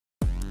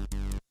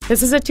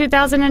This is a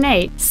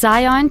 2008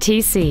 Scion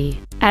TC,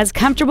 as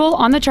comfortable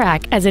on the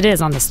track as it is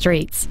on the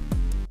streets.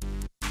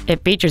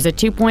 It features a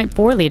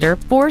 2.4-liter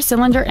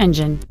four-cylinder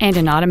engine and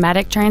an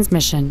automatic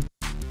transmission.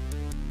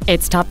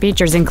 Its top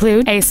features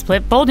include a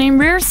split folding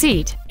rear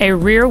seat, a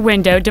rear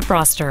window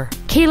defroster,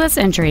 keyless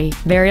entry,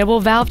 variable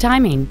valve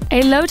timing,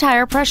 a low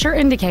tire pressure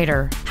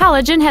indicator,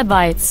 halogen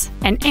headlights,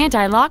 an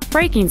anti-lock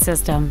braking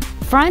system,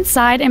 front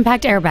side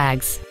impact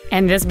airbags,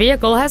 and this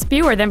vehicle has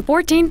fewer than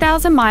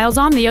 14,000 miles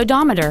on the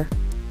odometer.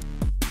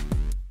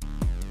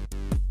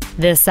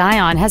 This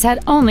Scion has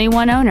had only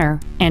one owner,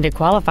 and it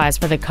qualifies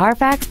for the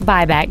Carfax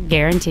buyback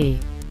guarantee.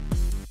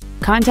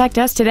 Contact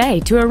us today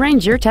to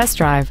arrange your test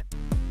drive.